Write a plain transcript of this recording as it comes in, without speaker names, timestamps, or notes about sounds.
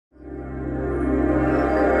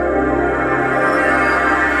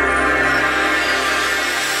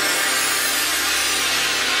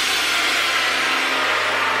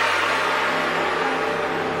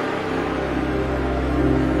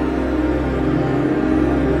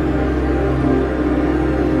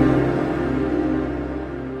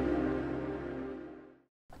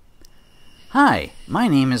Hi, my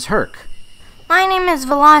name is Herc. My name is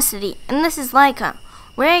Velocity, and this is Laika.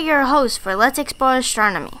 We're your hosts for Let's Explore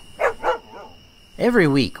Astronomy. Every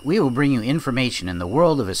week, we will bring you information in the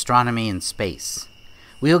world of astronomy and space.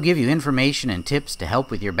 We will give you information and tips to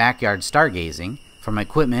help with your backyard stargazing, from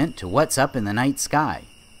equipment to what's up in the night sky.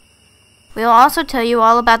 We will also tell you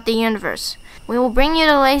all about the universe. We will bring you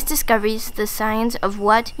the latest discoveries, the science of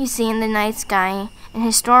what you see in the night sky, and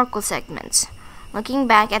historical segments, looking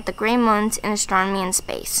back at the great moments in astronomy and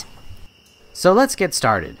space. So let's get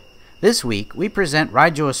started. This week, we present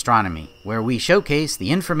Rigel Astronomy, where we showcase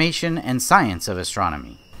the information and science of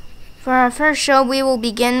astronomy. For our first show, we will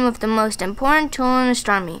begin with the most important tool in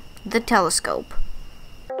astronomy, the telescope.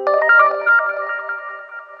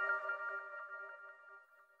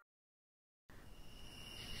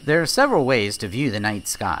 There are several ways to view the night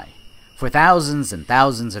sky. For thousands and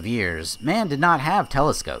thousands of years, man did not have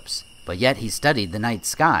telescopes, but yet he studied the night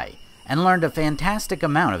sky and learned a fantastic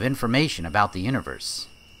amount of information about the universe.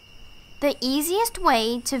 The easiest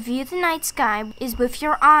way to view the night sky is with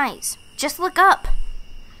your eyes. Just look up.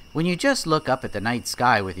 When you just look up at the night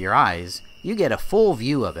sky with your eyes, you get a full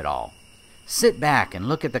view of it all. Sit back and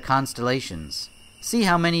look at the constellations. See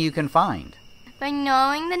how many you can find. By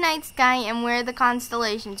knowing the night sky and where the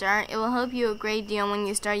constellations are, it will help you a great deal when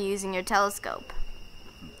you start using your telescope.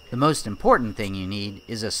 The most important thing you need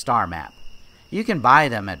is a star map. You can buy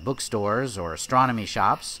them at bookstores or astronomy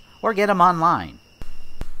shops, or get them online.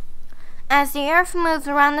 As the Earth moves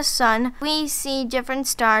around the Sun, we see different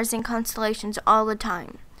stars and constellations all the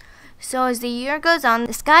time. So as the year goes on,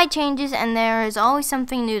 the sky changes and there is always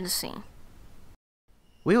something new to see.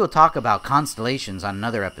 We will talk about constellations on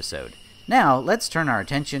another episode. Now, let's turn our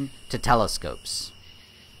attention to telescopes.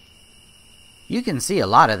 You can see a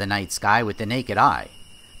lot of the night sky with the naked eye,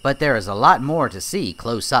 but there is a lot more to see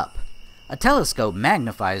close up. A telescope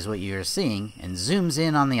magnifies what you are seeing and zooms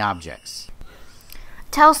in on the objects.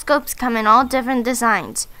 Telescopes come in all different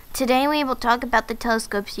designs. Today we will talk about the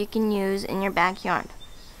telescopes you can use in your backyard.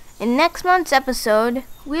 In next month's episode,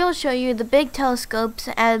 we will show you the big telescopes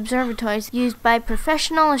at observatories used by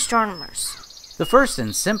professional astronomers. The first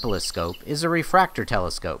and simplest scope is a refractor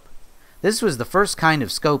telescope. This was the first kind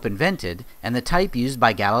of scope invented and the type used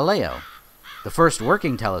by Galileo. The first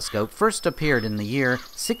working telescope first appeared in the year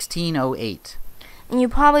 1608. And you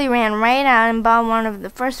probably ran right out and bought one of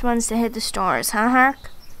the first ones to hit the stores, huh,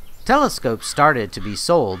 Herc? Telescopes started to be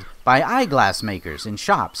sold by eyeglass makers in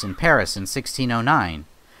shops in Paris in 1609.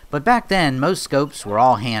 But back then, most scopes were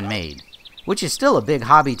all handmade, which is still a big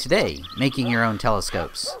hobby today, making your own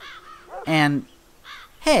telescopes. And,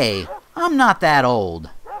 hey, I'm not that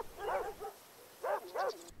old.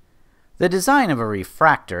 The design of a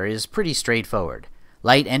refractor is pretty straightforward.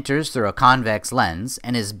 Light enters through a convex lens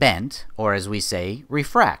and is bent, or as we say,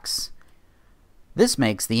 refracts. This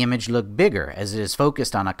makes the image look bigger as it is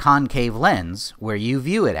focused on a concave lens where you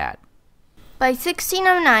view it at. By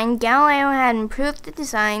 1609, Galileo had improved the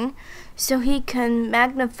design so he could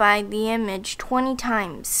magnify the image 20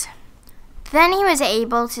 times. Then he was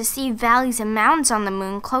able to see valleys and mountains on the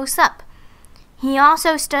moon close up. He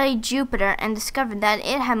also studied Jupiter and discovered that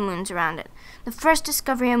it had moons around it, the first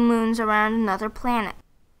discovery of moons around another planet.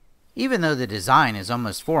 Even though the design is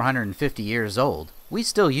almost 450 years old, we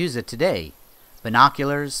still use it today.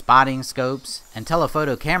 Binoculars, spotting scopes, and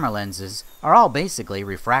telephoto camera lenses are all basically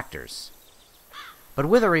refractors. But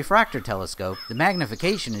with a refractor telescope, the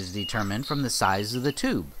magnification is determined from the size of the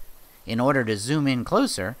tube. In order to zoom in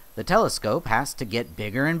closer, the telescope has to get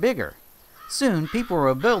bigger and bigger. Soon, people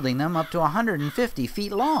were building them up to 150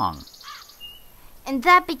 feet long. And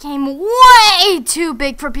that became way too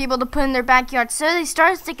big for people to put in their backyards, so they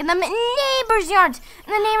started sticking them in neighbors' yards.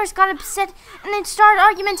 And the neighbors got upset, and then started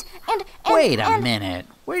arguments, and Wait a minute.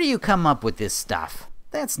 Where do you come up with this stuff?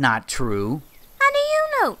 That's not true. How do you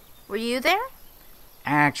know? Were you there?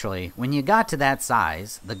 Actually, when you got to that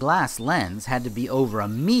size, the glass lens had to be over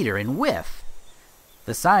 1 meter in width.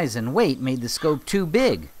 The size and weight made the scope too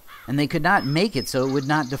big, and they could not make it so it would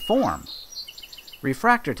not deform.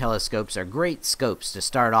 Refractor telescopes are great scopes to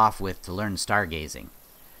start off with to learn stargazing.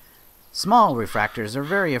 Small refractors are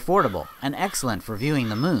very affordable and excellent for viewing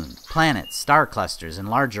the moon, planets, star clusters, and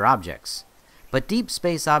larger objects. But deep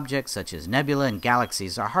space objects such as nebula and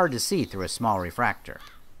galaxies are hard to see through a small refractor.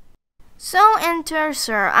 So enter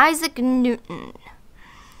Sir Isaac Newton.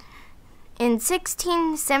 In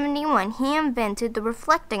 1671, he invented the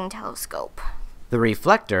reflecting telescope. The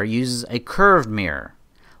reflector uses a curved mirror.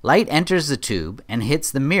 Light enters the tube and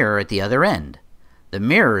hits the mirror at the other end. The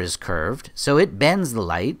mirror is curved, so it bends the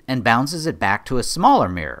light and bounces it back to a smaller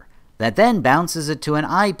mirror, that then bounces it to an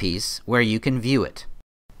eyepiece where you can view it.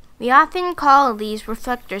 We often call these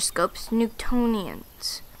reflector scopes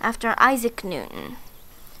Newtonians, after Isaac Newton.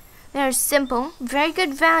 They are simple, very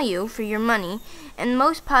good value for your money, and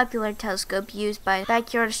most popular telescope used by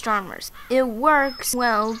backyard astronomers. It works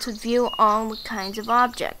well to view all kinds of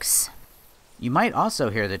objects. You might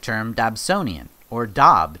also hear the term Dobsonian, or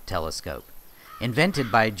Dobb telescope.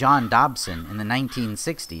 Invented by John Dobson in the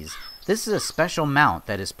 1960s, this is a special mount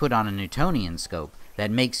that is put on a Newtonian scope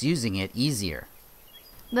that makes using it easier.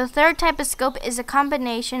 The third type of scope is a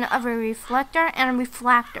combination of a reflector and a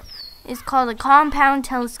refractor. It's called a compound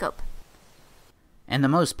telescope. And the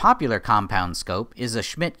most popular compound scope is a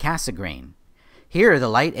Schmidt-Cassegrain. Here the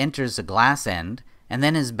light enters a glass end and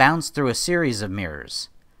then is bounced through a series of mirrors.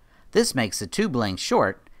 This makes the tube length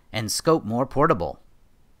short and scope more portable.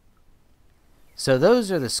 So those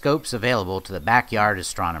are the scopes available to the backyard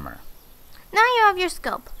astronomer. Now you have your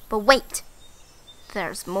scope, but wait,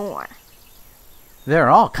 there's more. There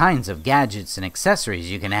are all kinds of gadgets and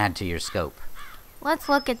accessories you can add to your scope. Let's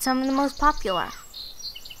look at some of the most popular.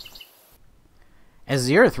 As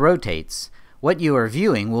the Earth rotates, what you are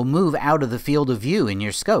viewing will move out of the field of view in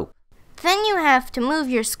your scope. Then you have to move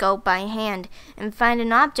your scope by hand and find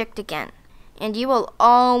an object again. And you will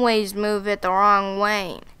always move it the wrong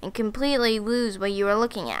way and completely lose what you are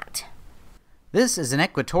looking at. This is an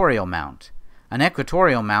equatorial mount. An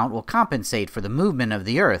equatorial mount will compensate for the movement of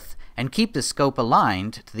the Earth and keep the scope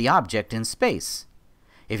aligned to the object in space.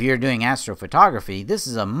 If you're doing astrophotography, this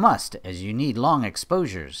is a must as you need long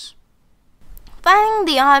exposures. Finding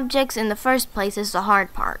the objects in the first place is the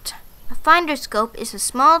hard part. A finder scope is a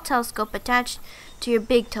small telescope attached to your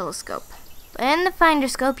big telescope. But in the finder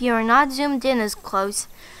scope, you are not zoomed in as close,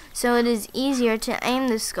 so it is easier to aim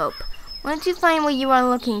the scope. Once you find what you are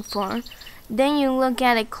looking for, then you look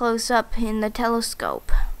at it close up in the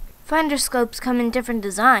telescope. Finder scopes come in different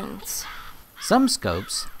designs. Some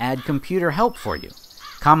scopes add computer help for you.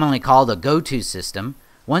 Commonly called a go-to system,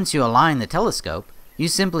 once you align the telescope, you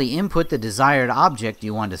simply input the desired object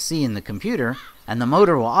you want to see in the computer, and the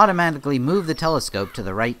motor will automatically move the telescope to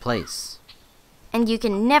the right place. And you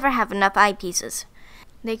can never have enough eyepieces.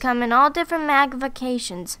 They come in all different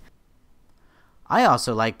magnifications. I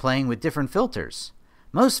also like playing with different filters.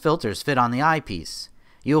 Most filters fit on the eyepiece.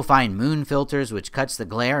 You will find moon filters which cuts the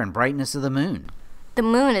glare and brightness of the moon. The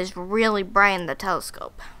moon is really bright in the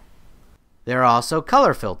telescope. There are also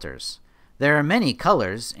color filters. There are many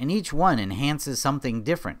colors, and each one enhances something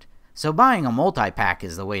different, so buying a multi-pack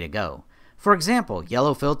is the way to go. For example,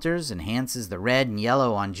 yellow filters enhances the red and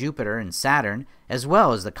yellow on Jupiter and Saturn, as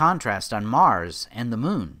well as the contrast on Mars and the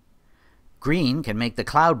Moon. Green can make the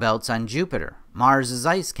cloud belts on Jupiter, Mars's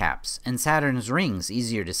ice caps, and Saturn's rings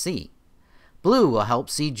easier to see. Blue will help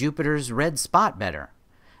see Jupiter's red spot better.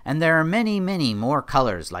 And there are many, many more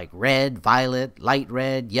colors like red, violet, light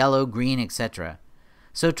red, yellow, green, etc.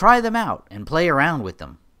 So try them out and play around with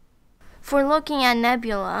them. For looking at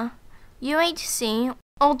nebula, UHC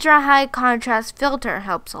Ultra High Contrast Filter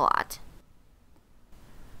helps a lot.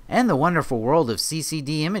 And the wonderful world of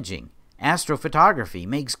CCD imaging. Astrophotography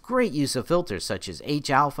makes great use of filters such as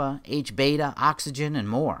H-alpha, H-beta, oxygen, and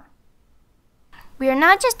more. We are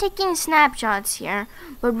not just taking snapshots here,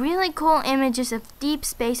 but really cool images of deep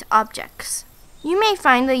space objects. You may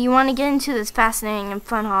find that you want to get into this fascinating and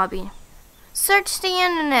fun hobby. Search the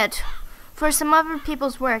internet for some other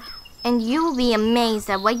people's work, and you will be amazed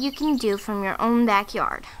at what you can do from your own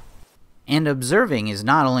backyard. And observing is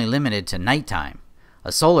not only limited to nighttime.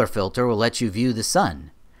 A solar filter will let you view the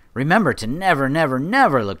sun. Remember to never, never,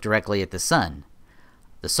 never look directly at the sun.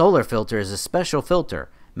 The solar filter is a special filter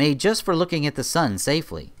made just for looking at the sun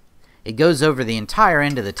safely. It goes over the entire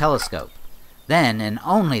end of the telescope. Then, and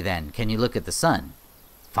only then, can you look at the sun.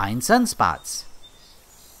 Find sunspots.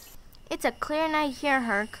 It's a clear night here,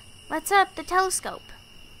 Herc. Let's set up the telescope.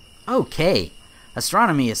 Okay.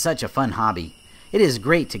 Astronomy is such a fun hobby. It is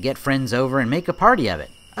great to get friends over and make a party of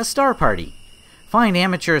it. A star party. Find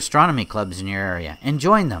amateur astronomy clubs in your area and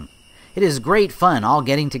join them. It is great fun all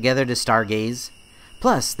getting together to stargaze.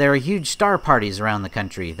 Plus, there are huge star parties around the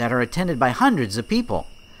country that are attended by hundreds of people.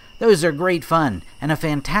 Those are great fun and a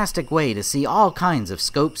fantastic way to see all kinds of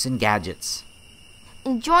scopes and gadgets.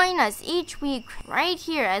 And join us each week right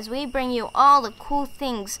here as we bring you all the cool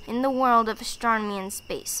things in the world of astronomy and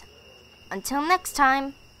space. Until next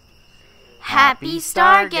time, happy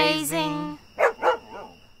stargazing!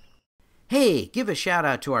 Hey, give a shout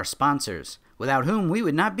out to our sponsors, without whom we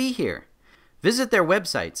would not be here. Visit their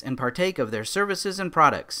websites and partake of their services and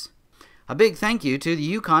products. A big thank you to the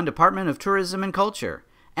Yukon Department of Tourism and Culture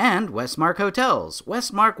and Westmark Hotels,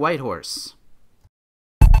 Westmark Whitehorse.